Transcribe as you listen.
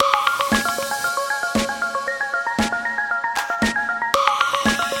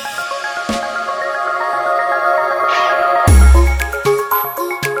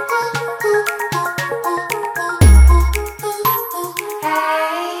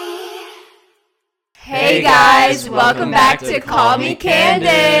Hey guys, welcome back to Call Me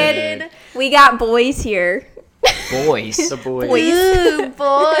Candid. We got boys here. Boys. The boys. Ooh,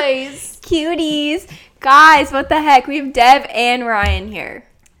 boys. Cuties. Guys, what the heck? We have Dev and Ryan here.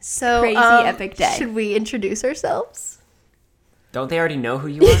 So, Crazy epic day. Should we introduce ourselves? Don't they already know who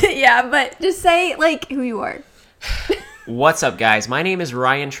you are? Yeah, but just say, who you are. What's up, guys? My name is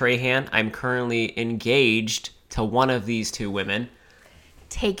Ryan Trahan. I'm currently engaged to one of these two women.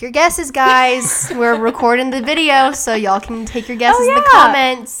 Take your guesses, guys. We're recording the video, so y'all can take your guesses in the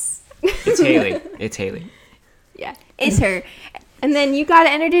comments. It's Haley. It's Haley. Yeah, it's her. And then you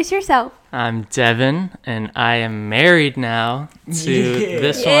gotta introduce yourself. I'm Devin, and I am married now to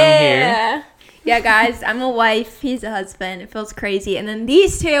this one here. Yeah, guys, I'm a wife. He's a husband. It feels crazy. And then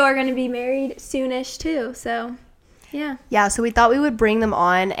these two are going to be married soonish, too. So, yeah. Yeah, so we thought we would bring them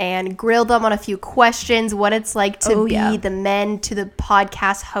on and grill them on a few questions, what it's like to be the men to the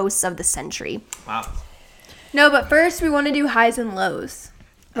podcast hosts of the century. Wow. No, but first we want to do highs and lows,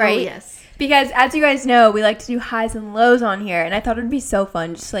 right? Oh, yes. Because as you guys know, we like to do highs and lows on here. And I thought it would be so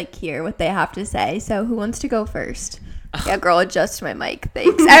fun just hear what they have to say. So who wants to go first? Yeah, girl, adjust my mic.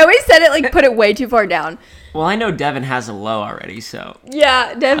 Thanks. I always said it put it way too far down. Well, I know Devin has a low already, so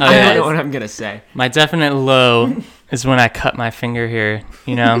Yeah, Devin. I don't know what I'm going to say. My definite low is when I cut my finger here,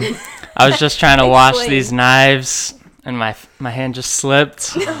 I was just trying to wash these knives, and my hand just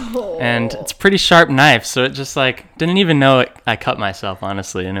slipped. And it's a pretty sharp knife, so it just didn't even know I cut myself,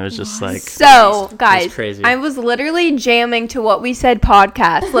 honestly, and it was just So, guys, crazy. I was literally jamming to What We Said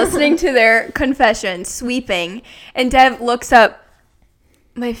podcast, listening to their confession, sweeping, and Dev looks up,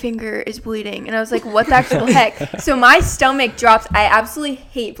 my finger is bleeding, and I was like, what the actual heck? So my stomach drops. I absolutely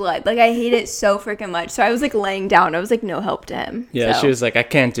hate blood. I hate it so freaking much. So I was laying down. I was no help to him. Yeah, so. she was like, I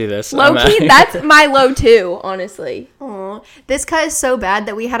can't do this. Low-key, that's my low too, honestly. Aw. This cut is so bad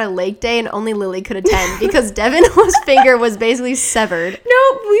that we had a lake day and only Lily could attend because Devin's finger was basically severed.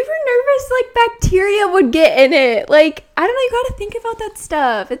 No, we were nervous bacteria would get in it. I don't know, you gotta think about that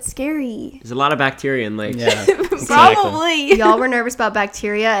stuff. It's scary. There's a lot of bacteria in lakes. Yeah, Probably. Y'all were nervous about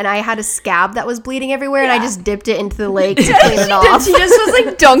bacteria, and I had a scab that was bleeding everywhere, and I just dipped it into the lake to clean it off. She just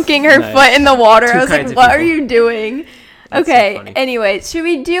was dunking her foot in the water. Two I was kinds of what people. are you doing? That's so Okay, funny. anyways, should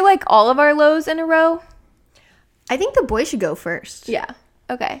we do all of our lows in a row? I think the boy should go first. Yeah.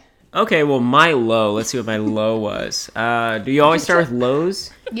 Okay. Okay, well, my low. Let's see what my low was. Do you always start with lows?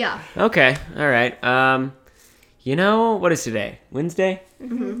 Yeah. Okay, all right. What is today? Wednesday?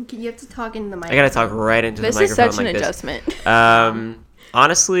 Mm-hmm. You have to talk into the mic. I gotta talk right into This the is microphone such an like this. adjustment.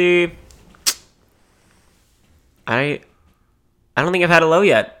 Honestly, I don't think I've had a low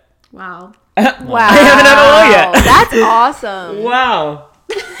yet. Wow. Wow. I haven't had a low yet. That's awesome. Wow.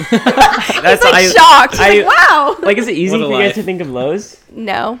 That's shocked. Wow. Is it easy What a for you guys life. to think of lows?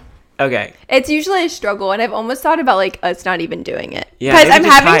 No. Okay. It's usually a struggle, and I've almost thought about us not even doing it. Yeah, Because maybe I'm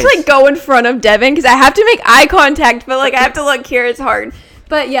just having highs. to go in front of Devin because I have to make eye contact, but I have to look here. It's hard.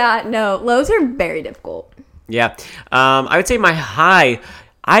 But yeah, no, lows are very difficult. Yeah. I would say my high.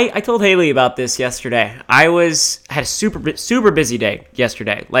 I told Haley about this yesterday. I had a super busy day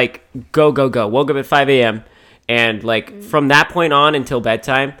yesterday. Go. Woke up at 5 a.m. And from that point on until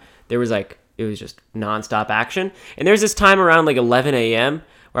bedtime, there was it was just nonstop action. And there's this time around 11 a.m.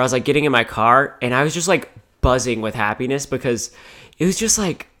 where I was getting in my car and I was just buzzing with happiness because it was just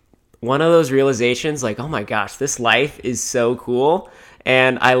one of those realizations oh my gosh, this life is so cool.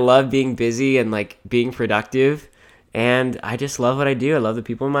 And I love being busy and being productive. And I just love what I do. I love the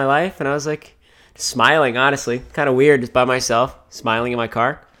people in my life. And I was smiling, honestly. Kind of weird just by myself, smiling in my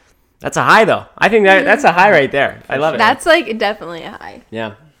car. That's a high, though. I think that's a high right there. I love it. That's definitely a high.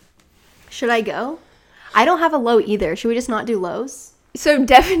 Yeah. Should I go? I don't have a low either. Should we just not do lows? So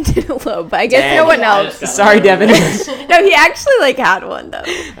Devin did a low, but I guess Dang. no one else. Sorry, Devin. No, he actually had one though.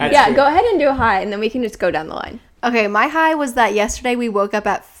 Yeah, true. go ahead and do a high, and then we can just go down the line. Okay, my high was that yesterday we woke up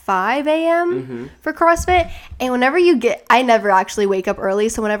at 5 a.m. for CrossFit. And whenever I never actually wake up early.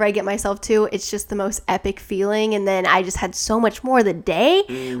 So whenever I get myself to, it's just the most epic feeling. And then I just had so much more the day,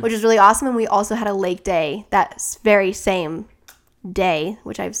 which is really awesome. And we also had a lake day that very same day,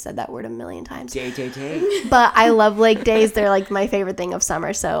 which I've said that word a million times. Day. But I love lake days. They're my favorite thing of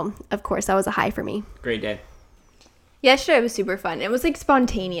summer. So, of course, that was a high for me. Great day. Yesterday was super fun. It was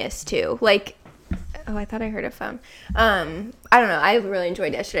spontaneous too. Oh, I thought I heard a phone. I don't know. I really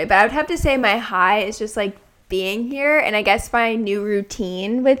enjoyed yesterday, but I would have to say my high is just being here, and I guess my new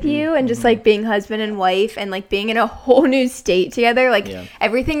routine with you, and just being husband and wife, and being in a whole new state together.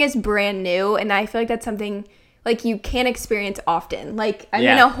 Everything is brand new, and I feel that's something like you can't experience often. Like I'm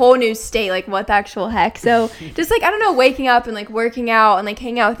Yeah. in a whole new state. Like what the actual heck? So just like I don't know, waking up and like working out and like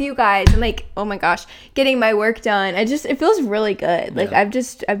hanging out with you guys and like oh my gosh, getting my work done. It feels really good. Like Yeah.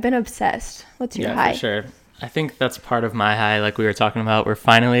 I've been obsessed. What's your Yeah, high? for sure. I think that's part of my high, like we were talking about. We're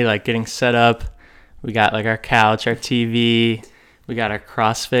finally like getting set up. We got like our couch, our TV. We got our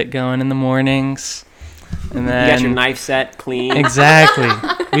CrossFit going in the mornings. And then You got your knife set clean. Exactly.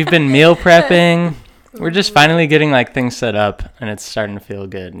 We've been meal prepping. We're just finally getting like things set up, and it's starting to feel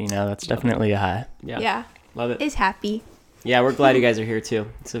good. You know, that's definitely a high. Yeah, Love it. is happy. Yeah, we're glad you guys are here too.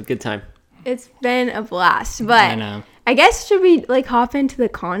 It's a good time. It's been a blast, but I know. I guess should we like hop into the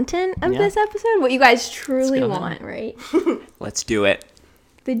content of Yeah. this episode? What you guys truly go ahead. want, right? Let's do it.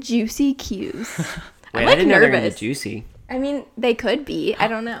 The juicy cues. Wait, I'm I like didn't know they were gonna be nervous. juicy. I mean, they could be. I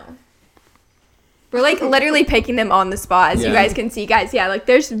don't know. We're like literally picking them on the spot, as you Yeah. guys can see, guys. Yeah, like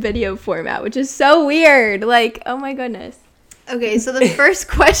there's video format, which is so weird. Like, oh my goodness. Okay, so the first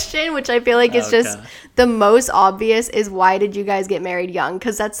question, which I feel like is just Okay. the most obvious, is why did you guys get married young?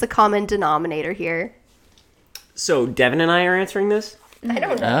 Because that's the common denominator here. So Devin and I are answering this. I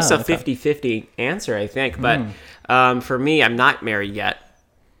don't know. Oh, It's a okay. 50-50 answer, I think. But for me, I'm not married yet.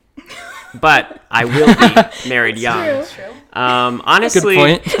 But I will be married young. Honestly,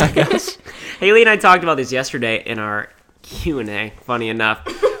 Good point, I guess. Haley and I talked about this yesterday in our Q&A. Funny enough,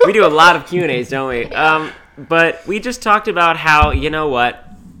 we do a lot of Q&As, don't we? But we just talked about how, you know what?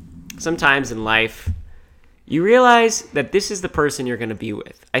 Sometimes in life, you realize that this is the person you're going to be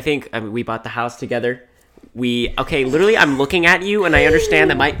with. I mean, we bought the house together. Literally, I'm looking at you, and I understand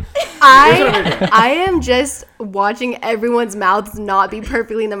that I am just watching everyone's mouths not be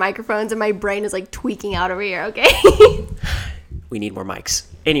perfectly in the microphones, and my brain is like tweaking out over here, okay? we need more mics.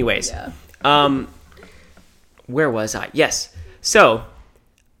 Anyways, where was I? Yes. So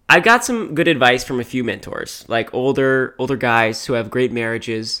I got some good advice from a few mentors, like older guys who have great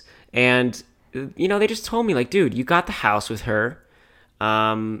marriages, and they just told me like, dude, you got the house with her.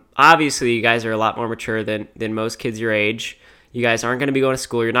 Obviously, you guys are a lot more mature than most kids your age. You guys aren't going to be going to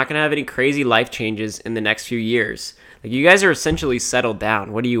school. You're not going to have any crazy life changes in the next few years. Like, you guys are essentially settled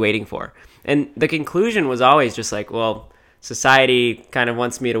down. What are you waiting for? And the conclusion was always just like, well, society kind of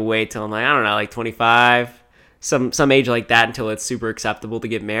wants me to wait till I'm like, I don't know, like 25, some age like that, until it's super acceptable to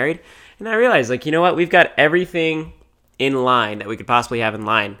get married. And I realized, like, you know what? We've got everything in line that we could possibly have in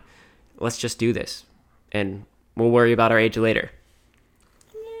line. Let's just do this. And we'll worry about our age later.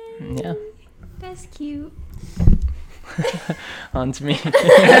 Yeah. That's cute. On to me.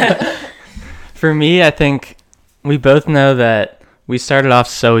 For me, I think we both know that we started off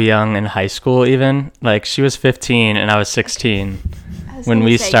so young in high school even. Like, she was 15 and I was 16 when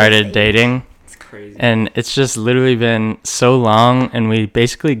we started dating. It's crazy. And it's just literally been so long, and we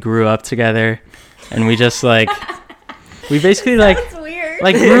basically grew up together, and we just like we basically That's weird.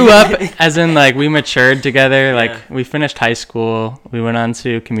 like grew up as in like we matured together. Like, Yeah. we finished high school, we went on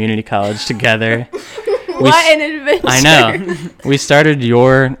to community college together. What an adventure. I know. We started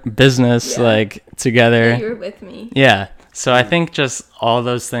your business like together. You were with me. Yeah. So I think just all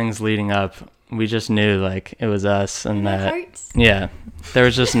those things leading up, we just knew like it was us, and That that hurts. yeah, there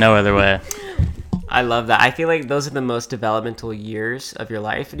was just no other way. I love that. I feel like those are the most developmental years of your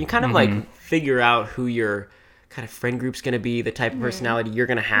life, and you kind of like figure out who your kind of friend group's going to be, the type of personality you're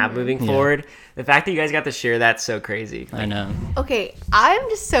going to have moving forward. The fact that you guys got to share that's so crazy. I know. Okay, I'm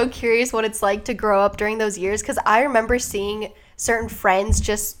just so curious what it's like to grow up during those years, because I remember seeing certain friends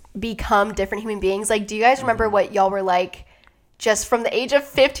just become different human beings. Like, do you guys remember what y'all were like just from the age of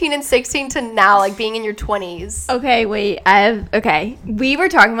 15 and 16 to now, like being in your 20s? Okay, wait. Okay. We were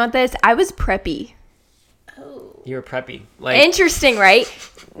talking about this. I was preppy. You were preppy. Like, Interesting, right?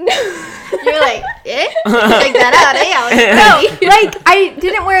 You're like, eh? Check that out, eh? I was No, like I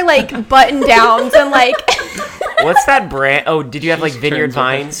didn't wear like button downs and like what's that brand? Oh, did you have like Vineyard turns up.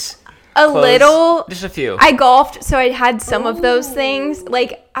 Vines? a clothes? little. Just a few. I golfed, so I had some of those things.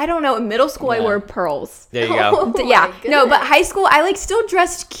 Like I don't know. In middle school, I Yeah. wore pearls. There you go. Oh Yeah, my no, but goodness. high school, I like still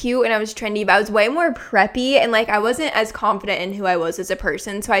dressed cute and I was trendy, but I was way more preppy and like I wasn't as confident in who I was as a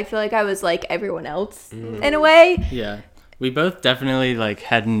person. So I feel like I was like everyone else in a way. Yeah. We both definitely like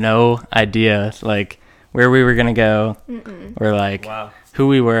had no idea like where we were gonna go or like Wow. who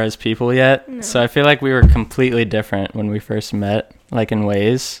we were as people yet. So I feel like we were completely different when we first met, like in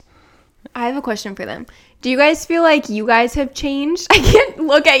ways. I have a question for them. Do you guys feel like you guys have changed? I can't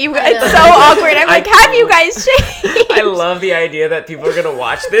look at you guys. It's so awkward. I'm like, have you guys changed? I love the idea that people are gonna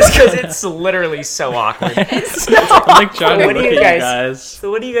watch this because it's literally so awkward. I'm like trying to What do look you at guys- you guys.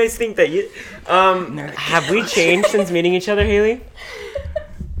 So, what do you guys think that you? Have we changed since meeting each other, Haley?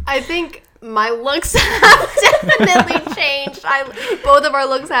 I think my looks have definitely changed. Both of our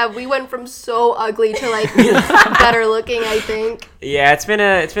looks have. We went from so ugly to like better looking, I think. Yeah, it's been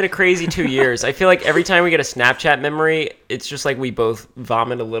a crazy 2 years. I feel like every time we get a Snapchat memory, it's just like we both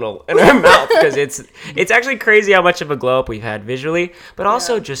vomit a little in our mouth because it's actually crazy how much of a glow up we've had visually, but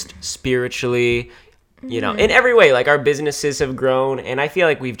also just spiritually. You know, in every way, like our businesses have grown, and I feel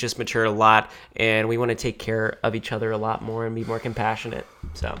like we've just matured a lot, and we want to take care of each other a lot more and be more compassionate.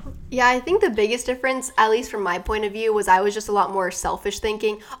 So yeah, I think the biggest difference, at least from my point of view, was I was just a lot more selfish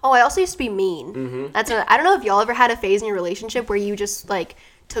thinking. Oh, I also used to be mean. I don't know if y'all ever had a phase in your relationship where you just like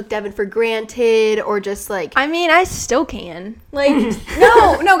took Devin for granted, or just like, I mean, I still can. Like,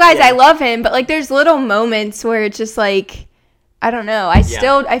 no, guys, I love him, but like, there's little moments where it's just like, I don't know. I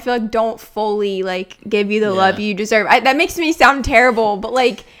feel like don't fully like give you the love you deserve. That makes me sound terrible, but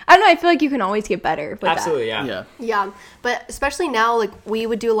like, I don't know. I feel like you can always get better with absolutely, that. Yeah. But especially now, like we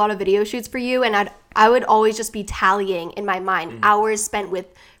would do a lot of video shoots for you, and I would always just be tallying in my mind hours spent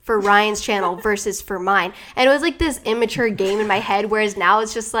for Ryan's channel versus for mine. And it was like this immature game in my head, whereas now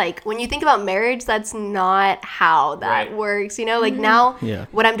it's just like, when you think about marriage, that's not how that works, you know? Like now,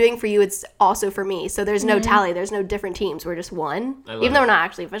 what I'm doing for you, it's also for me. So there's no tally, there's no different teams. We're just one. Even though we're not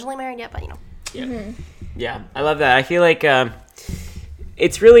actually officially married yet, but you know. Yeah, I love that. I feel like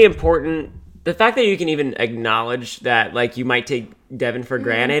it's really important. The fact that you can even acknowledge that, like, you might take Devin for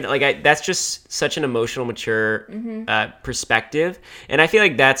granted, like, that's just such an emotional, mature perspective, and I feel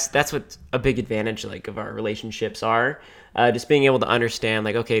like that's what a big advantage, like, of our relationships are. Just being able to understand,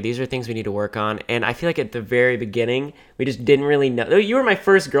 like, okay, these are things we need to work on, and I feel like at the very beginning, we just didn't really know. You were my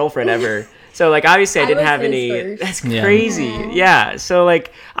first girlfriend ever, so, like, obviously I didn't have any. First. That's crazy. Yeah. So,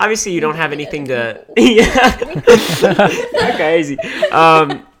 like, obviously you don't have anything to. Crazy.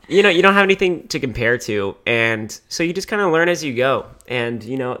 You know, you don't have anything to compare to, and so you just kind of learn as you go. And,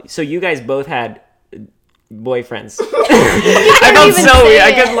 you know, so you guys both had boyfriends. I felt so weird.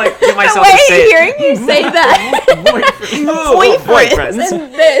 I couldn't, like, get myself to say hearing you say that. Boyfriends.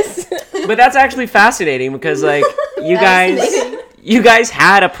 And this. But that's actually fascinating because, like, you guys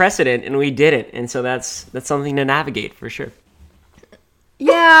had a precedent and we didn't, and so that's something to navigate for sure.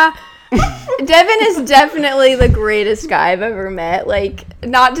 Yeah. Devin is definitely the greatest guy I've ever met. Like,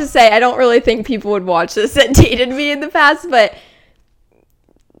 not to say I don't really think people would watch this that dated me in the past, but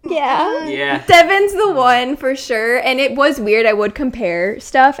yeah. Devin's the one for sure. And it was weird. I would compare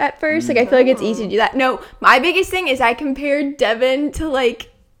stuff at first. Like, I feel like it's easy to do that. No, my biggest thing is I compared Devin to, like,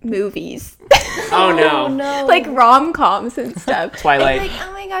 movies. Oh no. Like rom-coms and stuff. Twilight. And like,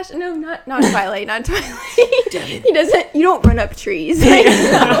 oh my gosh, no, not Twilight, not Twilight. You don't run up trees. Like,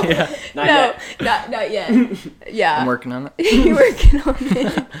 not yet. Yeah. I'm working on it. You're working on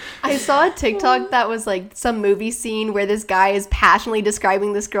it. I saw a TikTok that was like some movie scene where this guy is passionately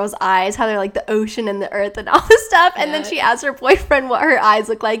describing this girl's eyes, how they're like the ocean and the earth and all this stuff, and then she asked her boyfriend what her eyes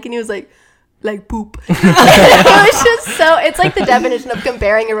look like, and he was like poop. It was just so, it's like the definition of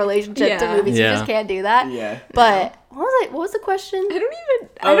comparing a relationship to movies. You just can't do that. Yeah. But what was the question? I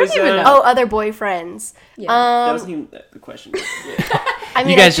don't even know. Oh, other boyfriends. Yeah. That wasn't even the question. I mean,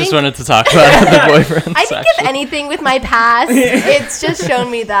 you guys just wanted to talk about the boyfriends. I think if anything with my past, it's just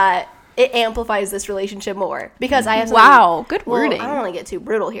shown me that it amplifies this relationship more because I have good wording. I don't want to get too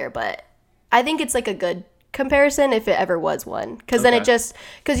brutal here, but I think it's like a good comparison if it ever was one, because then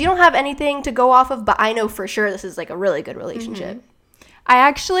because you don't have anything to go off of, but I know for sure this is like a really good relationship. I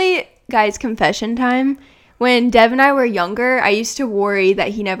actually, guys, confession time, when Dev and I were younger, I used to worry that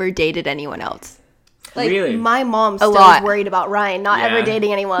he never dated anyone else. Like, really? My mom still is worried about Ryan not ever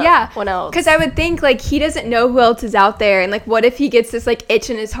dating anyone else. Because I would think, like, he doesn't know who else is out there, and like, what if he gets this like itch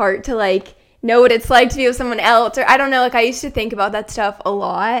in his heart to like know what it's like to be with someone else, or I don't know, like, I used to think about that stuff a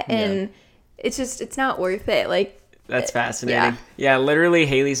lot, and it's not worth it. Like, that's fascinating. Yeah, literally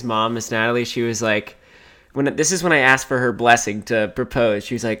Haley's mom, Miss Natalie, she was like, this is when I asked for her blessing to propose,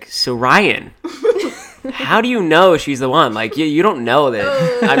 she was like, so Ryan, how do you know she's the one? Like, you don't know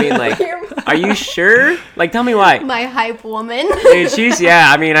that. I mean, like, are you sure? Like, tell me why. My hype woman. Dude,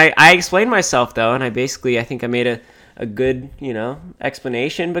 I mean, I explained myself though, and I think I made a good,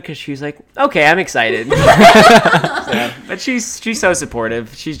 explanation, because she's like, okay, I'm excited. But she's so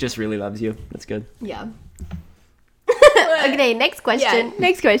supportive. She just really loves you. That's good. Yeah. Okay, next question. Yeah,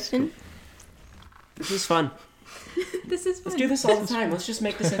 next question. This is fun. Let's do this all the time. Let's just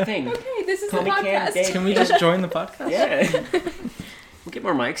make this a thing. Okay, this is the podcast. Can we just join the podcast? Yeah. We'll get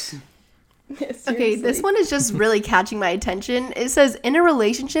more mics. Okay, this one is just really catching my attention. It says, in a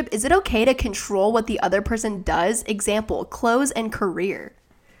relationship, is it okay to control what the other person does? Example, clothes and career.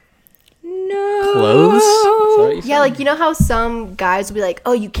 No. Clothes? what you said? Yeah, like you know how some guys will be like,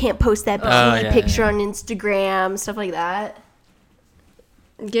 "Oh, you can't post that bikini yeah, picture yeah. on Instagram," stuff like that.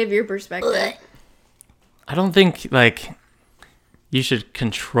 Give your perspective. I don't think like you should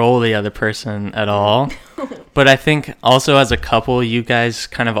control the other person at all. But I think also as a couple, you guys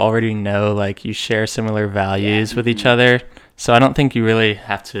kind of already know like you share similar values with each other. So I don't think you really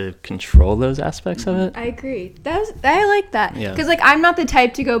have to control those aspects of it. I agree. I like that. Yeah. Because, like, I'm not the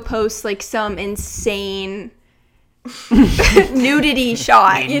type to go post, like, some insane nudity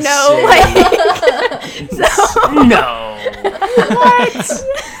shot, you know? Like, No. What?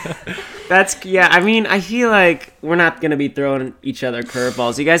 I mean, I feel like we're not going to be throwing each other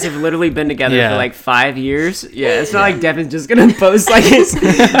curveballs. You guys have literally been together for like 5 years. Yeah, it's not like Devin's just going to post like his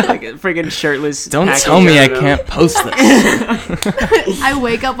like a freaking shirtless. Don't package, tell me I don't know. can't post this. I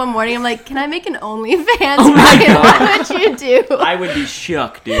wake up one morning, I'm like, "Can I make an OnlyFans?" Ryan, what would you do? I would be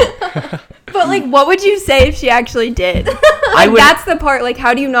shook, dude. but, like, what would you say if she actually did? I would. That's the part, like,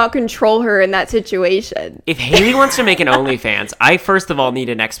 how do you not control her in that situation? If Haley wants to make an OnlyFans, I first of all need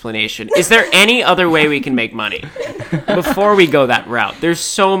an explanation. Is there any other way we can make money before we go that route? There's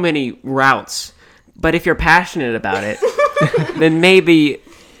so many routes. But if you're passionate about it, then maybe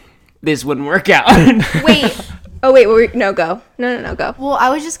this wouldn't work out. Wait. Oh, wait. No, go. No, go. Well, I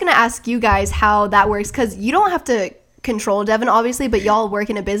was just gonna ask you guys how that works because you don't have to control Devin, obviously, but y'all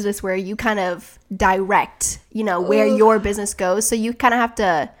work in a business where you kind of direct, you know, where your business goes. So you kind of have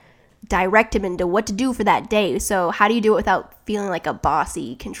to direct him into what to do for that day. So how do you do it without feeling like a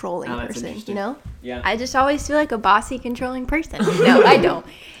bossy, controlling Oh, that's person? interesting. You know? Yeah. I just always feel like a bossy, controlling person. No, I don't.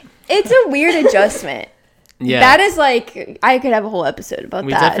 It's a weird adjustment. Yeah. That is like, I could have a whole episode about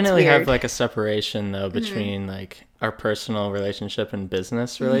We that. It's definitely have weird. like a separation though between like our personal relationship and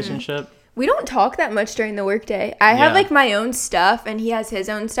business relationship. We don't talk that much during the workday. I have Yeah. like my own stuff and he has his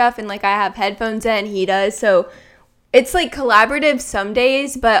own stuff and like I have headphones in, he does. So it's like collaborative some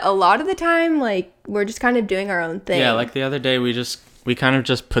days, but a lot of the time like we're just kind of doing our own thing. Yeah, like the other day we kind of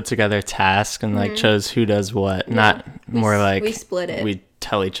just put together tasks and like chose who does what, not more like we split it. we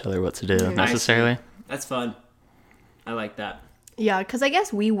tell each other what to do necessarily. That's fun. I like that. Yeah, because I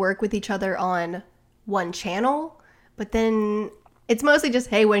guess we work with each other on one channel, but then it's mostly just,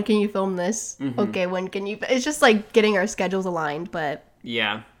 hey, when can you film this? Okay, when can you? It's just like getting our schedules aligned, but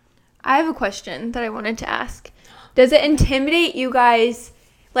Yeah. I have a question that I wanted to ask. Does it intimidate you guys?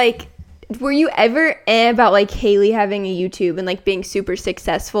 Like, were you ever about like Haley having a YouTube and like being super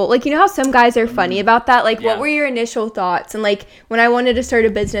successful? Like, you know how some guys are funny about that? Like, Yeah. what were your initial thoughts? And like, when I wanted to start a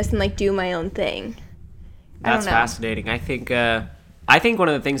business and like do my own thing? That's know. fascinating. I think one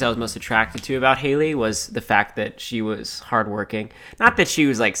of the things I was most attracted to about Haley was the fact that she was hardworking. Not that she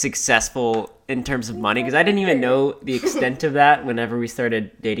was like successful in terms of money, because I didn't even know the extent of that whenever we started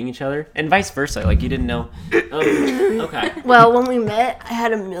dating each other, and vice versa. Like you didn't know. Oh, okay. well, when we met, I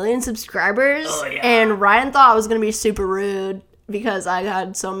had 1 million subscribers, and Ryan thought I was gonna be super rude because I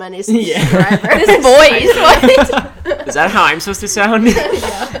had so many subscribers. This voice, what? Is that how I'm supposed to sound?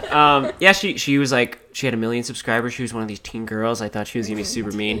 Yeah. She was like, she had 1 million subscribers. She was one of these teen girls. I thought she was gonna be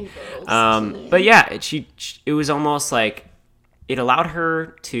super mean. But yeah, it was almost like it allowed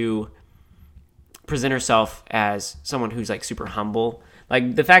her to present herself as someone who's like super humble.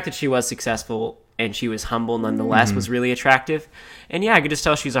 Like the fact that she was successful and she was humble nonetheless was really attractive. And yeah, I could just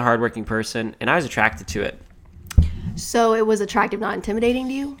tell she's a hardworking person, and I was attracted to it. So it was attractive, not intimidating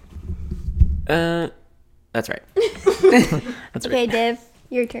to you? That's right. That's Okay, right. Dev,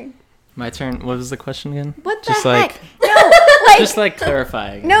 your turn. My turn. What was the question again? What the Just heck? like No, like, just like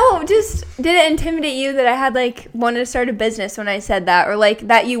clarifying. no, just did it intimidate you that I had like wanted to start a business when I said that, or like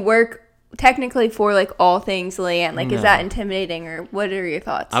that you work technically for like all things Leanne? Like, is No. that intimidating, or what are your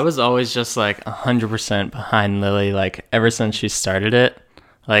thoughts? I was always just like 100% behind Lily, like ever since she started it.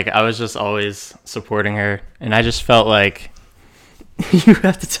 Like I was just always supporting her, and I just felt like you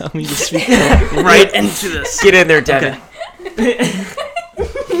have to tell me to speak right into this. Get in there, Devin.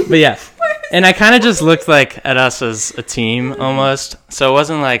 But yeah, and I kind of just looked like at us as a team almost. So it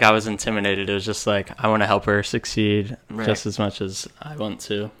wasn't like I was intimidated. It was just like I want to help her succeed just as much as I want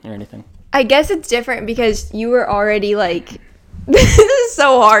to, or anything. I guess it's different because you were already like, this is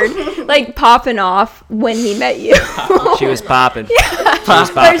so hard, like popping off when he met you. She was popping. She was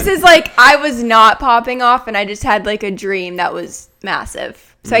popping. Versus like I was not popping off and I just had like a dream that was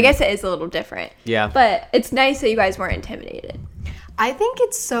massive. So I guess it is a little different. Yeah. But it's nice that you guys weren't intimidated. I think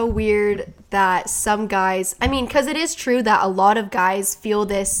it's so weird that some guys, I mean, because it is true that a lot of guys feel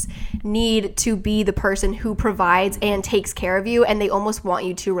this need to be the person who provides and takes care of you, and they almost want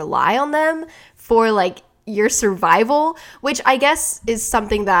you to rely on them for like your survival, which I guess is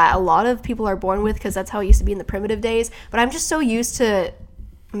something that a lot of people are born with because that's how it used to be in the primitive days. But I'm just so used to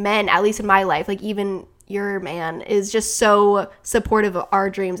men, at least in my life, like even your man is just so supportive of our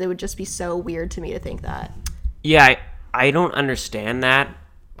dreams. It would just be so weird to me to think that. Yeah, I don't understand that,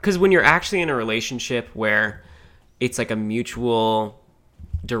 because when you're actually in a relationship where it's like a mutual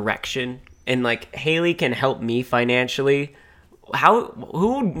direction and like Haley can help me financially,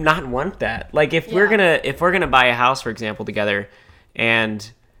 who would not want that? Like if we're gonna buy a house, for example, together,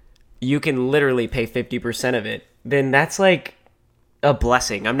 and you can literally pay 50% of it, then that's like a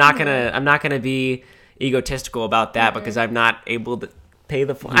blessing. I'm not gonna be egotistical about that because I'm not able to pay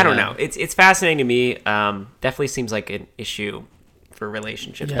the full. I don't know. It's fascinating to me. Definitely seems like an issue for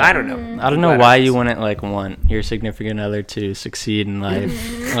relationships. But I don't know. I don't know why you wouldn't like want your significant other to succeed in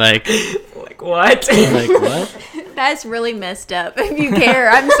life. like what? Like what? That's really messed up. If you care,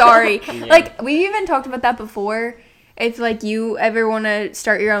 I'm sorry. Like we even talked about that before. If like you ever want to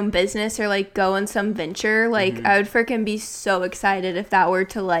start your own business or like go on some venture, like I would freaking be so excited if that were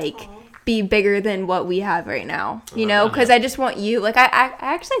to like be bigger than what we have right now. You know, because I just want you. Like I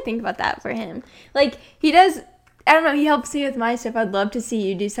actually think about that for him. Like he does. I don't know, he helps me with my stuff. I'd love to see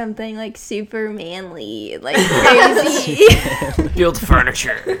you do something like super manly, like crazy. Build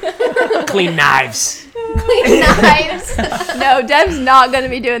furniture. Clean knives. No, Deb's not going to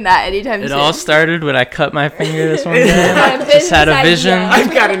be doing that anytime soon. It all started when I cut my finger this one day. Just had a vision.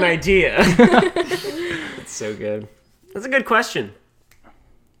 I've got an idea. It's so good. That's a good question.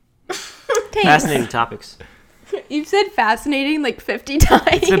 Thanks. Fascinating topics. You've said fascinating like 50 times.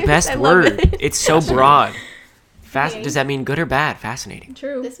 It's the best I love word. it. It's so broad. Does that mean good or bad? Fascinating.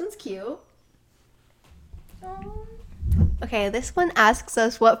 True. This one's cute. Okay, this one asks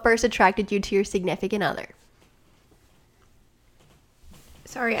us what first attracted you to your significant other.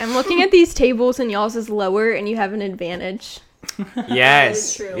 Sorry, I'm looking at these tables and y'all's is lower and you have an advantage. Yes. That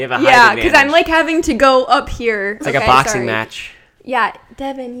is true. You have a height Yeah, because I'm advantage. like having to go up here. It's like a boxing match. Yeah,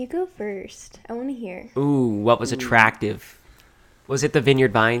 Devin, you go first. I want to hear. Ooh, what was attractive? Was it the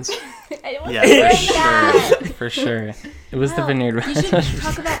Vineyard Vines? Yeah, for sure. For sure. It was the Vineyard. You should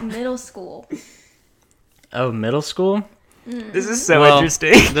talk about middle school. Oh, middle school? This is so Well,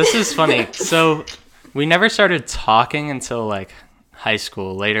 interesting. This is funny. So we never started talking until like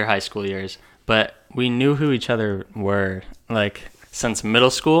later high school years, but we knew who each other were like since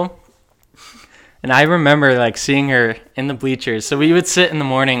middle school. And I remember like seeing her in the bleachers. So we would sit in the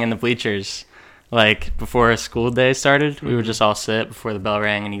morning in the bleachers, like before a school day started. We would just all sit before the bell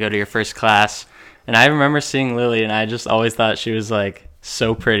rang and you go to your first class. And I remember seeing Lily and I just always thought she was like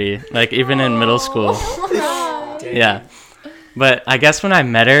so pretty, like even in middle school. Yeah. But I guess when I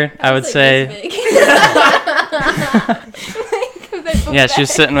met her, I would say, yeah, she was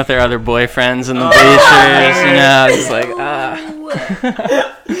sitting with her other boyfriends in the bleachers, you know, I was like,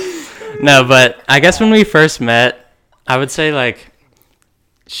 No, but I guess when we first met, I would say, like,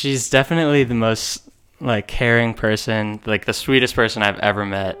 she's definitely the most, like, caring person, like, the sweetest person I've ever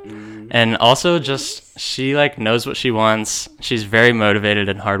met. And also just, she, like, knows what she wants. She's very motivated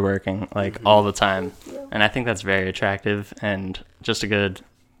and hardworking, like, all the time. And I think that's very attractive and just a good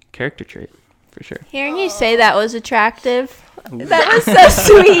character trait, for sure. Hearing you say that was attractive. That was so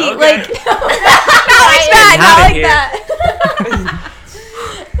sweet. Like, not like that.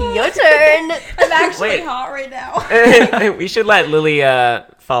 Your turn. I'm actually Wait. hot right now. We should let Lily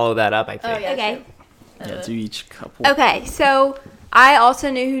follow that up, I think. Okay. Yeah, do each couple. Okay, so I also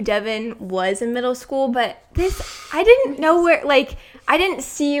knew who Devin was in middle school, but I didn't know where, like, I didn't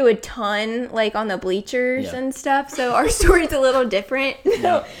see you a ton, like, on the bleachers and stuff, so our story's a little different.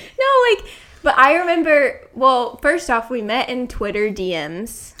 No, but I remember, well, first off, we met in Twitter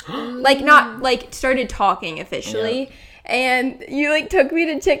DMs. Like, not, like, started talking officially. Yeah. And you, like, took me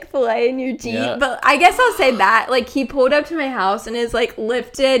to Chick-fil-A in your Jeep. Yeah. But I guess I'll say that. Like, he pulled up to my house in his, like,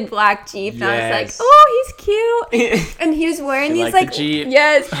 lifted black Jeep. And I was like, oh, he's cute. And he was wearing these, like the Jeep.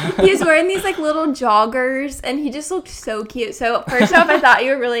 Yes. He was wearing these, like, little joggers. And he just looked so cute. So, first off, I thought you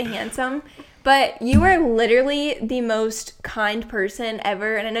were really handsome. But you were literally the most kind person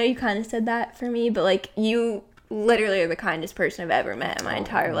ever. And I know you kind of said that for me. But, like, you literally are the kindest person I've ever met in my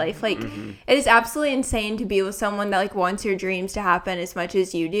entire life. Like, it is absolutely insane to be with someone that, like, wants your dreams to happen as much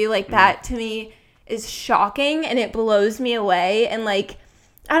as you do. Like, that to me is shocking and it blows me away. And, like,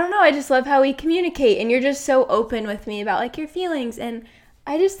 I don't know, I just love how we communicate and you're just so open with me about, like, your feelings. And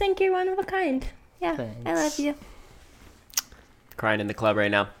I just think you're one of a kind. Yeah. Thanks. I love you. Crying in the club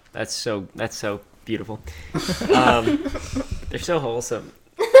right now. That's so beautiful. They're so wholesome.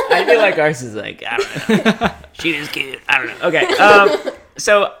 I feel like ours is like, I don't know. She is cute. I don't know. Okay.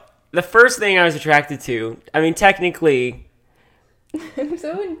 So the first thing I was attracted to, I mean, technically, I'm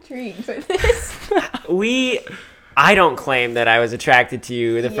so intrigued with this. I don't claim that I was attracted to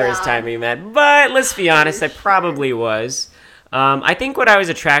you the first time we met, but let's be honest, I probably was. I think what I was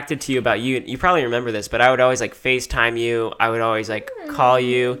attracted to you about you probably remember this, but I would always like FaceTime you. I would always like call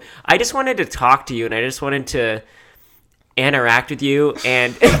you. I just wanted to talk to you, and I just wanted to interact with you.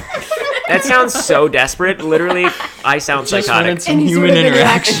 And that sounds so desperate. Literally, I sound Just psychotic. wanted some human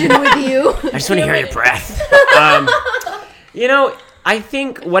interaction. with you. I just want to hear your breath. You know, I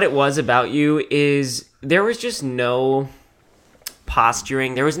think what it was about you is there was just no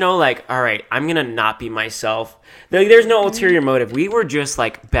posturing. There was no like, all right, I'm going to not be myself. There's no ulterior motive. We were just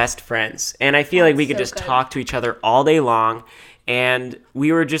like best friends. And I feel like we could just talk to each other all day long. And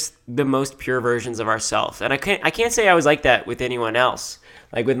we were just the most pure versions of ourselves. And I can't say I was like that with anyone else.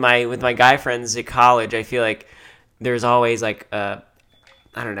 Like with my guy friends at college, I feel like there's always like I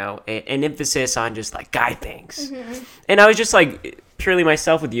don't know, an emphasis on just like guy things. Mm-hmm. And I was just like purely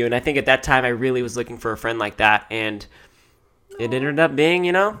myself with you. And I think at that time I really was looking for a friend like that. And it ended up being,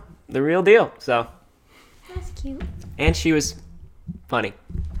 you know, the real deal. So That's cute. And she was funny.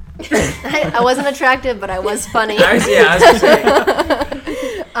 I wasn't attractive, but I was funny. I was gonna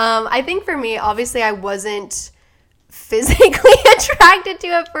say. I think for me, obviously, I wasn't physically attracted to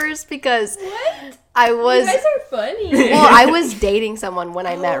you at first because I was. You guys are funny. Well, I was dating someone when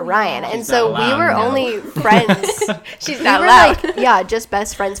I met Ryan, and so we loud, were no. only friends. She's We not were loud. like, yeah, just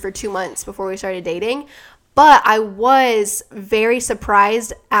best friends for 2 months before we started dating. But I was very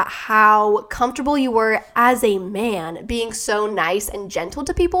surprised at how comfortable you were as a man, being so nice and gentle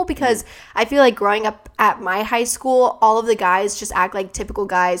to people, because I feel like growing up at my high school, all of the guys just act like typical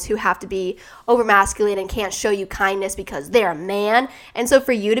guys who have to be over masculine and can't show you kindness because they're a man. And so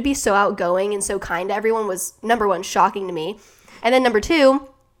for you to be so outgoing and so kind to everyone was, number one, shocking to me. And then number two,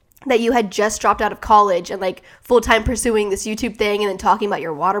 that you had just dropped out of college and like full-time pursuing this YouTube thing and then talking about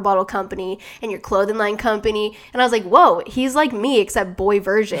your water bottle company and your clothing line company. And I was like, whoa, he's like me except boy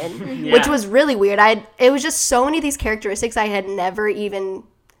version, which was really weird. It was just so many of these characteristics I had never even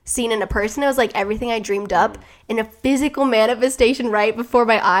seen in a person. It was like everything I dreamed up in a physical manifestation right before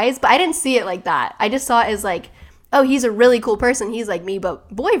my eyes, but I didn't see it like that. I just saw it as like, oh, he's a really cool person. He's like me,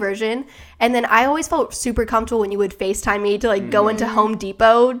 but boy version. And then I always felt super comfortable when you would FaceTime me to like go into Home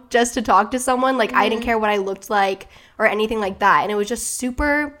Depot just to talk to someone. Like I didn't care what I looked like or anything like that. And it was just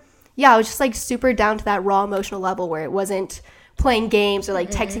super, I was just like super down to that raw emotional level where it wasn't playing games or like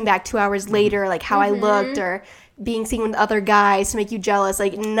texting back 2 hours later, like how I looked or being seen with other guys to make you jealous.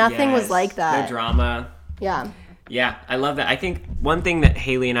 Like nothing was like that. No drama. Yeah. Yeah, I love that. I think one thing that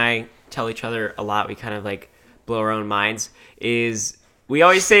Haley and I tell each other a lot, we kind of like blow our own minds, is we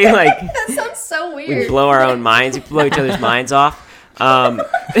always say like That sounds so we weird. blow our own minds, we blow each other's minds off.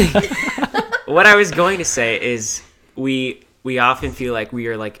 What I was going to say is we often feel like we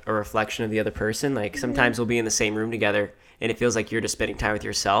are like a reflection of the other person. Like sometimes we'll be in the same room together and it feels like you're just spending time with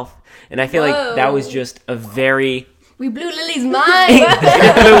yourself. And I feel like that was just a very We blew Lily's mind.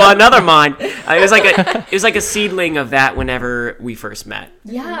 it blew another mind. It was like a seedling of that whenever we first met.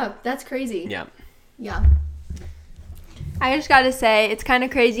 Yeah, that's crazy. Yeah. Yeah. I just gotta say, it's kind of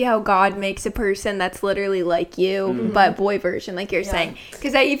crazy how God makes a person that's literally like you, but boy version, like you're saying.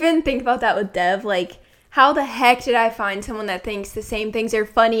 Because I even think about that with Dev, like, how the heck did I find someone that thinks the same things are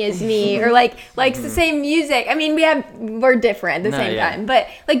funny as me, or like likes the same music? I mean, we're different at the same time, but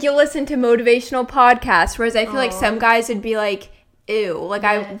like you'll listen to motivational podcasts, whereas I feel like some guys would be like, ew,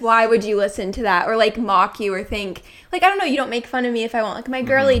 like why would you listen to that, or like mock you, or think like, I don't know, you don't make fun of me if I want like my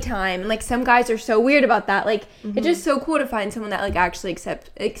girly time. And like some guys are so weird about that. Like it's just so cool to find someone that like actually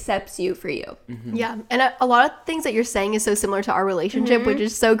accepts you for you. Yeah, and a lot of things that you're saying is so similar to our relationship, which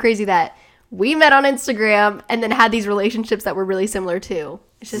is so crazy that we met on Instagram and then had these relationships that were really similar too.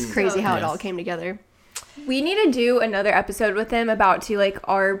 It's just crazy how it all came together. We need to do another episode with him about like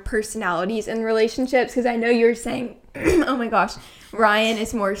our personalities and relationships, because I know you're saying oh my gosh, Ryan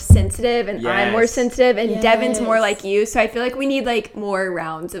is more sensitive and I'm more sensitive, and Devin's more like you, so I feel like we need like more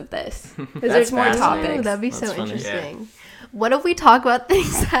rounds of this because there's more topics. Ooh, that'd be That's so funny. interesting. What if we talk about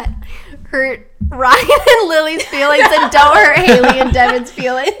things that hurt Ryan and Lily's feelings and don't hurt Haley and Devin's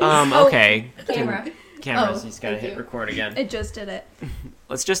feelings? Okay. Camera. Cameras, you just gotta hit record again. It just did it.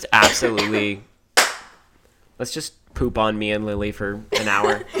 Let's just poop on me and Lily for an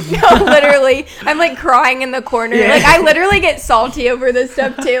hour. No, literally, I'm like crying in the corner. Yeah. Like I literally get salty over this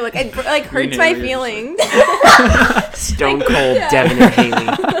stuff too. Like it like hurts my feelings. Stone cold Devin and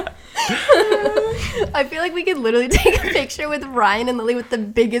Haley. I I feel like we could literally take a picture with Ryan and Lily with the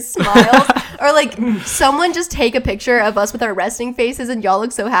biggest smiles. Or like someone just take a picture of us with our resting faces and y'all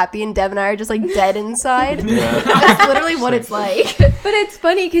look so happy and Dev and I are just like dead inside. That's literally what it's like. But it's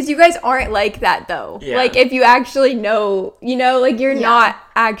funny because you guys aren't like that though. Yeah. Like if you actually know, like you're not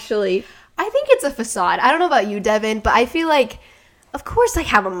actually. I think it's a facade. I don't know about you, Devin, but I feel like, of course I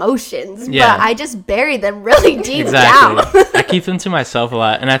have emotions, Yeah. but I just bury them really deep Exactly. down. I keep them to myself a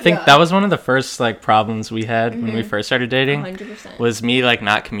lot. And I think that was one of the first like problems we had when we first started dating. 100%. Was me like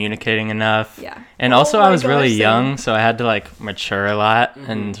not communicating enough. Yeah. And also Oh I my was really gosh, same. young, so I had to like mature a lot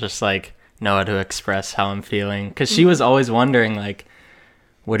and just like know how to express how I'm feeling. Cause she was always wondering like,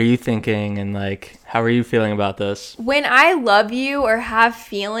 what are you thinking? And like, how are you feeling about this? When I love you or have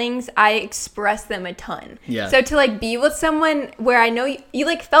feelings, I express them a ton. Yeah. So to like be with someone where I know you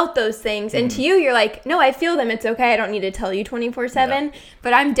like felt those things, and to you, you're like, no, I feel them. It's okay. I don't need to tell you 24/7.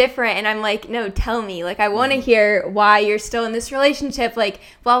 But I'm different, and I'm like, no, tell me. Like I want to hear why you're still in this relationship. Like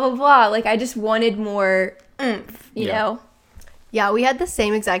blah blah blah. Like I just wanted more oomph. You know. Yeah, we had the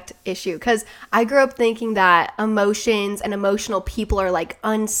same exact issue because I grew up thinking that emotions and emotional people are like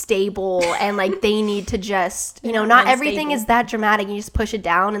unstable and like they need to just, not everything is that dramatic. You just push it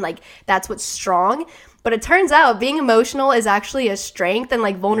down and like that's what's strong. But it turns out being emotional is actually a strength, and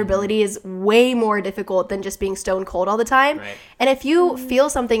like vulnerability is way more difficult than just being stone cold all the time. Right. And if you feel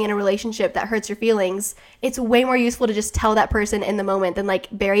something in a relationship that hurts your feelings, it's way more useful to just tell that person in the moment than like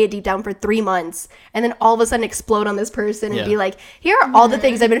bury it deep down for 3 months and then all of a sudden explode on this person and be like, here are all the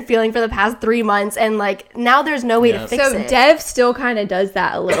things I've been feeling for the past 3 months, and like now there's no way to fix So it. Dev still kind of does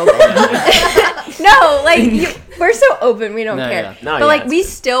that a little bit. No, like we're so open, we don't care. yeah. No, but like it's we good.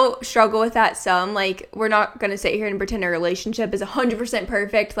 still struggle with that some. Like we're not gonna sit here and pretend our relationship is 100%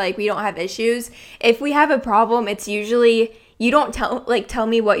 perfect. Like we don't have issues. If we have a problem, it's usually you don't tell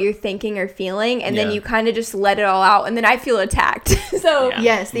me what you're thinking or feeling, and then Yeah. you kind of just let it all out, and then I feel attacked. So Yeah.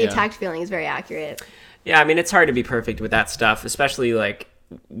 Yes, the Yeah. attacked feeling is very accurate. Yeah, I mean, it's hard to be perfect with that stuff, especially like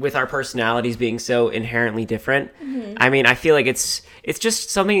with our personalities being so inherently different. I mean, I feel like it's just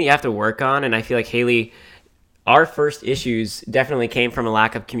something that you have to work on, and I feel like Haley, our first issues definitely came from a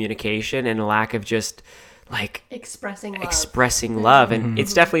lack of communication and a lack of just like Expressing love. expressing love, and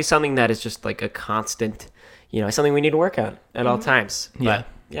it's definitely something that is just like a constant, it's something we need to work on at all times. Yeah. But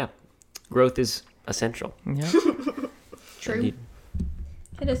yeah, growth is essential. Yeah. true. Indeed.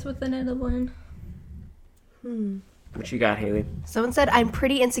 Hit us with another one. What you got, Haley? Someone said, I'm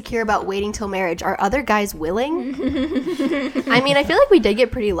pretty insecure about waiting till marriage. Are other guys willing? I mean, I feel like we did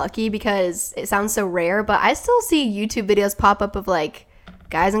get pretty lucky because it sounds so rare, but I still see YouTube videos pop up of like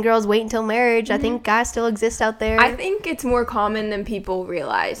guys and girls wait until marriage. I think guys still exist out there. I think it's more common than people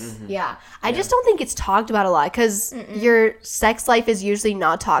realize. Yeah. I just don't think it's talked about a lot because your sex life is usually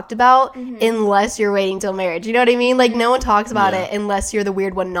not talked about unless you're waiting till marriage. You know what I mean? Like, no one talks about it unless you're the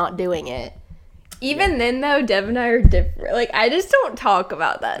weird one not doing it. Even then, though, Dev and I are different. Like, I just don't talk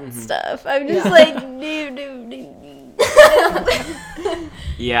about that stuff. I'm just like,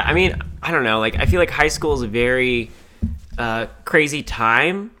 Yeah, I mean, I don't know. Like, I feel like high school is a very crazy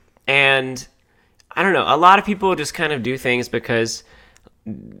time, and I don't know. A lot of people just kind of do things because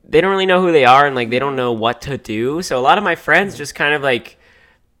they don't really know who they are, and like they don't know what to do. So a lot of my friends just kind of like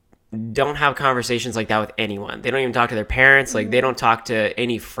don't have conversations like that with anyone. They don't even talk to their parents. Like they don't talk to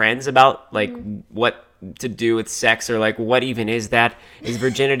any friends about like what to do with sex or like what even is that. Is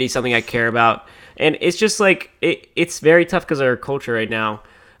virginity something I care about? And it's just like it's very tough because our culture right now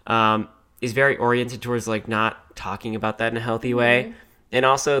is very oriented towards like not talking about that in a healthy way. And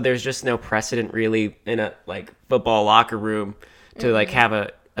also there's just no precedent really in a like football locker room to like have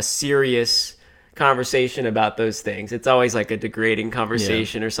a serious conversation about those things. It's always like a degrading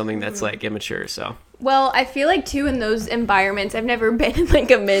conversation or something that's like immature. So well, I feel like, too, in those environments, I've never been in,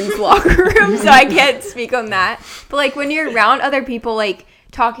 like, a men's locker room, so I can't speak on that. But, like, when you're around other people, like,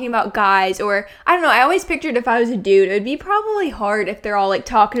 talking about guys or, I don't know, I always pictured if I was a dude, it would be probably hard if they're all, like,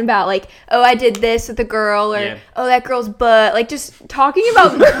 talking about, like, oh, I did this with a girl or, oh, that girl's butt. Like, just talking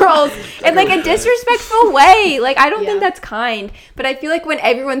about girls in, like, a disrespectful way. Like, I don't think that's kind. But I feel like when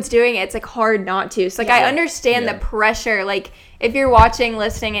everyone's doing it, it's, like, hard not to. So, like, I understand the pressure, like, if you're watching,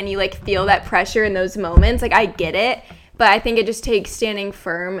 listening, and you, like, feel that pressure in those moments, like, I get it. But I think it just takes standing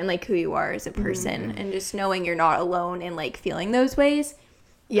firm and, like, who you are as a person and just knowing you're not alone in, like, feeling those ways.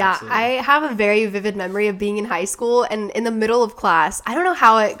 Yeah, Absolutely. I have a very vivid memory of being in high school and in the middle of class. I don't know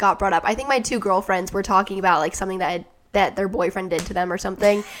how it got brought up. I think my two girlfriends were talking about, like, something that had that their boyfriend did to them or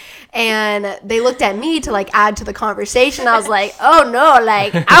something. And they looked at me to like add to the conversation. I was like, oh no,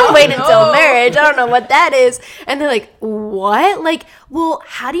 like I'm waiting until marriage. I don't know what that is. And they're like, what? Like, well,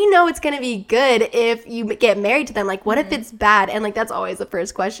 how do you know it's going to be good if you get married to them? Like, what if it's bad? And like, that's always the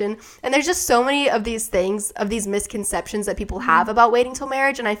first question. And there's just so many of these things, of these misconceptions that people have about waiting till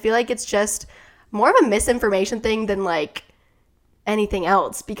marriage. And I feel like it's just more of a misinformation thing than like anything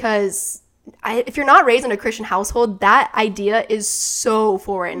else, because if you're not raised in a Christian household, that idea is so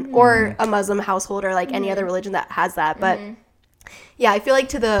foreign, or a Muslim household, or like any other religion that has that. But yeah, I feel like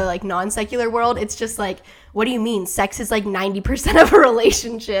to the like non-secular world, it's just like, what do you mean? Sex is like 90% of a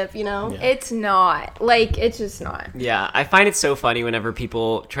relationship, you know? Yeah. It's not. Like, it's just not. Yeah, I find it so funny whenever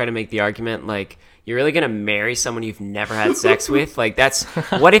people try to make the argument, like, you're really going to marry someone you've never had sex with? Like, that's,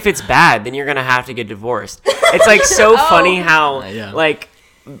 what if it's bad? Then you're going to have to get divorced. It's like so funny how, like,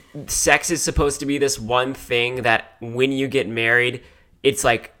 sex is supposed to be this one thing that when you get married, it's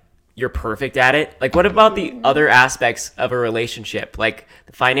like you're perfect at it. Like, what about the other aspects of a relationship? Like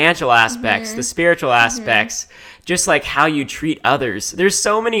the financial aspects, the spiritual aspects, just like how you treat others. There's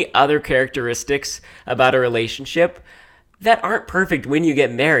so many other characteristics about a relationship that aren't perfect when you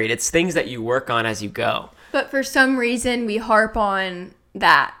get married. It's things that you work on as you go. But for some reason, we harp on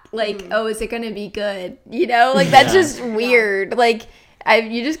that. Like, oh, is it going to be good? You know, like, that's just weird. Like,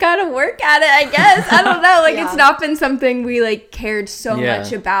 you just got to work at it, I guess. I don't know. Like, it's not been something we, like, cared so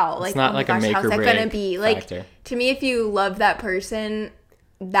much about. Like, it's not like a make how's or that break going to be? Like, factor. To me, if you love that person,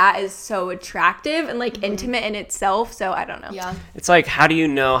 that is so attractive and, like, intimate in itself. So, I don't know. Yeah. It's like, how do you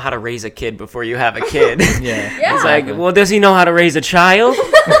know how to raise a kid before you have a kid? Yeah. It's like, well, does he know how to raise a child?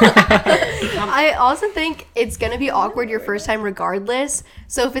 I also think it's going to be awkward your first time regardless.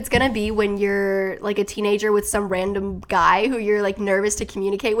 So if it's going to be when you're like a teenager with some random guy who you're like nervous to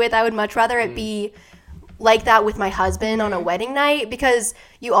communicate with, I would much rather it be like that with my husband on a wedding night, because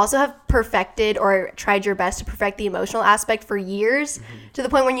you also have perfected or tried your best to perfect the emotional aspect for years to the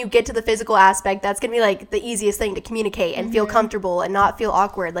point when you get to the physical aspect, that's going to be like the easiest thing to communicate and feel comfortable and not feel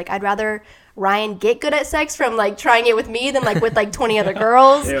awkward. Like, I'd rather Ryan get good at sex from like trying it with me than like with like 20 other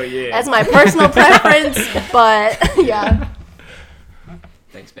girls. Hell yeah. That's my personal preference, but yeah.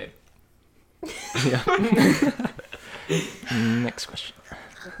 Thanks, babe. Next question.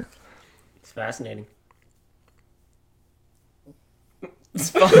 It's fascinating.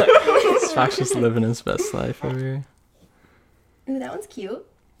 Fox just living his best life over here. Ooh, that one's cute.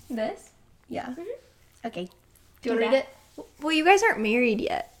 This? Yeah. Okay. Do you Do want to read that. it? Well, you guys aren't married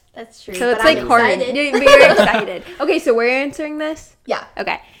yet. That's true. So it's but like I'm hard. excited. But you're excited. Okay, so we're answering this? Yeah.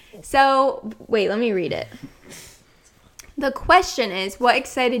 Okay. So, wait, let me read it. The question is, what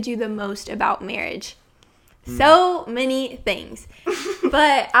excited you the most about marriage? So many things.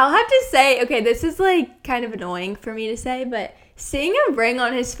 But I'll have to say, okay, this is like kind of annoying for me to say, but seeing a ring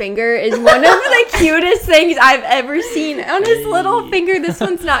on his finger is one of the cutest things I've ever seen. On his little finger, this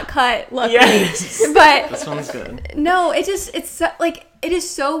one's not cut, luckily. Yes. But This one's good. no, it's so, like, it is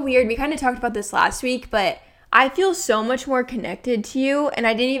so weird. We kind of talked about this last week, but I feel so much more connected to you, and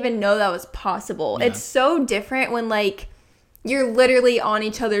I didn't even know that was possible. Yeah. It's so different when, like, you're literally on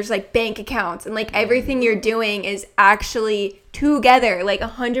each other's, like, bank accounts, and, like, everything you're doing is actually together, like,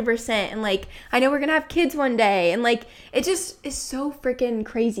 100%. And, like, I know we're gonna have kids one day, and, like, it just is so freaking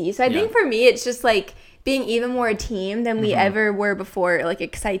crazy. So I think for me, it's just, like, being even more a team than we ever were before, like,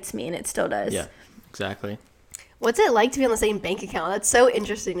 excites me, and it still does. Yeah, exactly. What's it like to be on the same bank account? That's so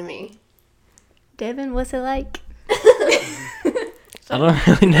interesting to me. Devin, what's it like? I don't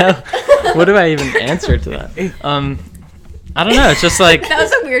really know. What do I even answer to that? I don't know. It's just like. That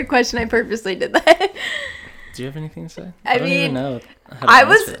was a weird question. I purposely did that. Do you have anything to say? I don't mean, even know how to I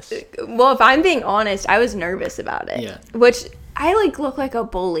answer was, this. well, if I'm being honest, I was nervous about it. Yeah. Which I like look like a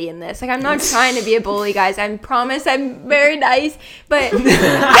bully in this. Like, I'm not trying to be a bully, guys. I promise I'm very nice. But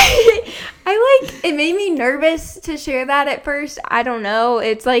I like, it made me nervous to share that at first. I don't know.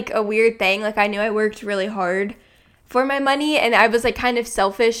 It's like a weird thing. Like, I knew I worked really hard for my money, and I was like kind of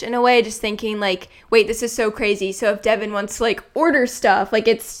selfish in a way, just thinking like, wait, this is so crazy. So if Devin wants to like order stuff, like,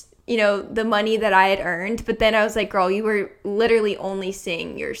 it's, you know, the money that I had earned. But then I was like, girl, you were literally only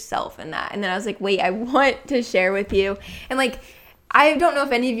seeing yourself in that. And then I was like, wait, I want to share with you. And like, I don't know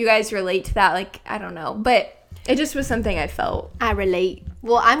if any of you guys relate to that. Like, I don't know, but it just was something I felt. I relate.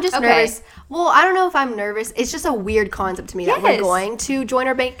 Well, I'm just nervous. Well, I don't know if I'm nervous. It's just a weird concept to me that we're going to join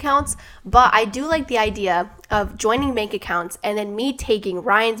our bank accounts. But I do like the idea of joining bank accounts and then me taking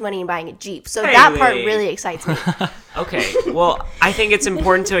Ryan's money and buying a Jeep. So that part really excites me. Okay, well, I think it's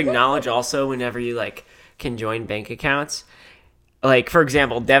important to acknowledge also whenever you, like, can join bank accounts. like, for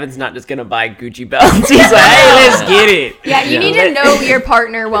example, Devin's not just gonna buy Gucci belts. He's like, hey, let's get it. Yeah, you need to know your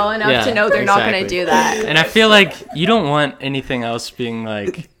partner well enough to know they're not going to exactly. do that. And I feel like you don't want anything else being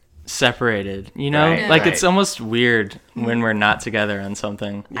like separated, you know? Right, like right. it's almost weird when we're not together on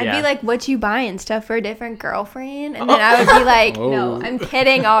something. I'd Yeah. be like, what you buying? Stuff for a different girlfriend? And then I would be like, no, Oh. I'm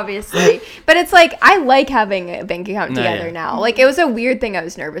kidding, obviously. But it's like, I like having a bank account No, together yeah. now. Like, it was a weird thing I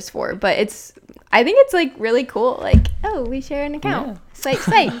was nervous for, but I think it's like really cool. Like, oh, we share an account.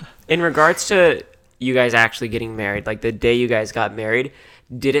 Swipe. In regards to you guys actually getting married, like the day you guys got married,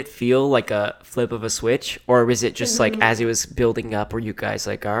 did it feel like a flip of a switch, or was it just like as it was building up, were you guys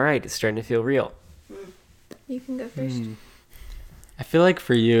like, all right, it's starting to feel real? You can go first. I feel like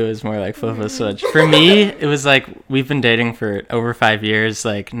for you it was more like flip of a switch. For me, it was like we've been dating for over 5 years,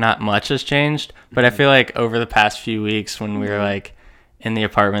 like not much has changed, but I feel like over the past few weeks when we were like in the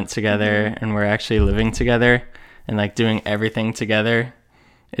apartment together and we're actually living together and like doing everything together,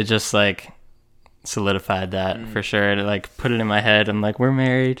 it just like solidified that for sure. It like put it in my head. I'm like, we're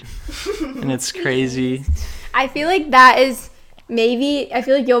married and it's crazy. I feel like that is I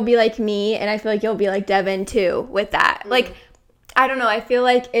feel like you'll be like me, and I feel like you'll be like Devin too with that. Like, I don't know. I feel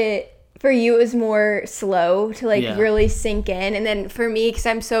like for you, it was more slow to like Yeah. really sink in. And then for me, because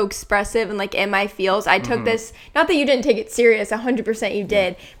I'm so expressive and like in my feels, I took this, not that you didn't take it serious, 100% you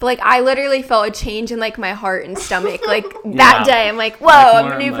did, but like I literally felt a change in like my heart and stomach. Like that day, I'm like, whoa, Like, I'm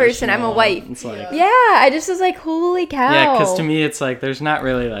more a new person. I'm a emotional. wife. It's like, Yeah, I just was like, holy cow. yeah, because to me, it's like there's not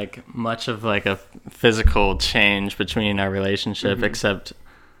really like much of like a physical change between our relationship, except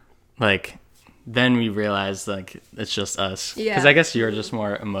like then we realized like it's just us. Yeah. Because I guess you're just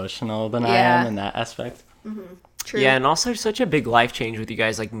more emotional than I Yeah. am in that aspect. True. Yeah, and also such a big life change with you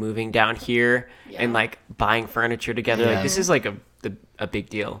guys like moving down here and like buying furniture together. Like this is like a big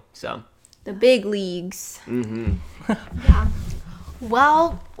deal. So The big leagues.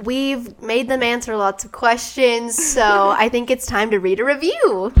 Well, we've made them answer lots of questions, so I think it's time to read a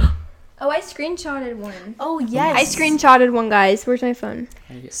review. Oh, I screenshotted one. Oh, yes. I screenshotted one, guys. Where's my phone?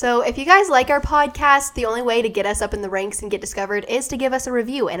 So if you guys like our podcast, the only way to get us up in the ranks and get discovered is to give us a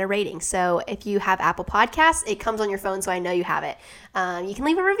review and a rating. So if you have Apple Podcasts, it comes on your phone, so I know you have it. You can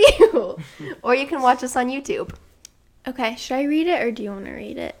leave a review, or you can watch us on YouTube. Okay, should I read it or do you want to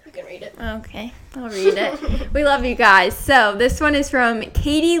read it? You can read it. Okay, I'll read it. We love you guys. So this one is from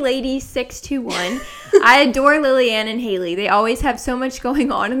Katie Lady 621. I adore Lillian and Haley. They always have so much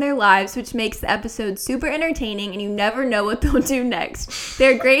going on in their lives, which makes the episode super entertaining, and you never know what they'll do next.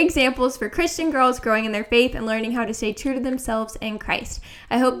 They're great examples for Christian girls growing in their faith and learning how to stay true to themselves in Christ.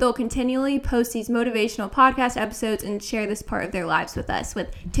 I hope they'll continually post these motivational podcast episodes and share this part of their lives with us,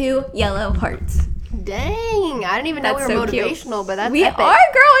 with 2 yellow hearts. Dang, I didn't even know That's we were so cute. motivational, but that's We epic. are, girl.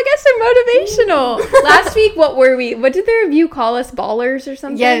 I guess we're motivational. Last week, what were we? What did the review call us? Ballers or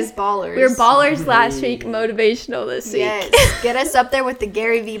something? Yes, ballers. We were ballers last week. Motivational this week. Yes, get us up there with the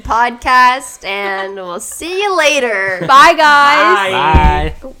Gary V podcast, and we'll see you later. Bye,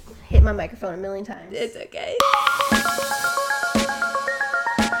 guys. Bye. Hit my microphone a million times. It's okay.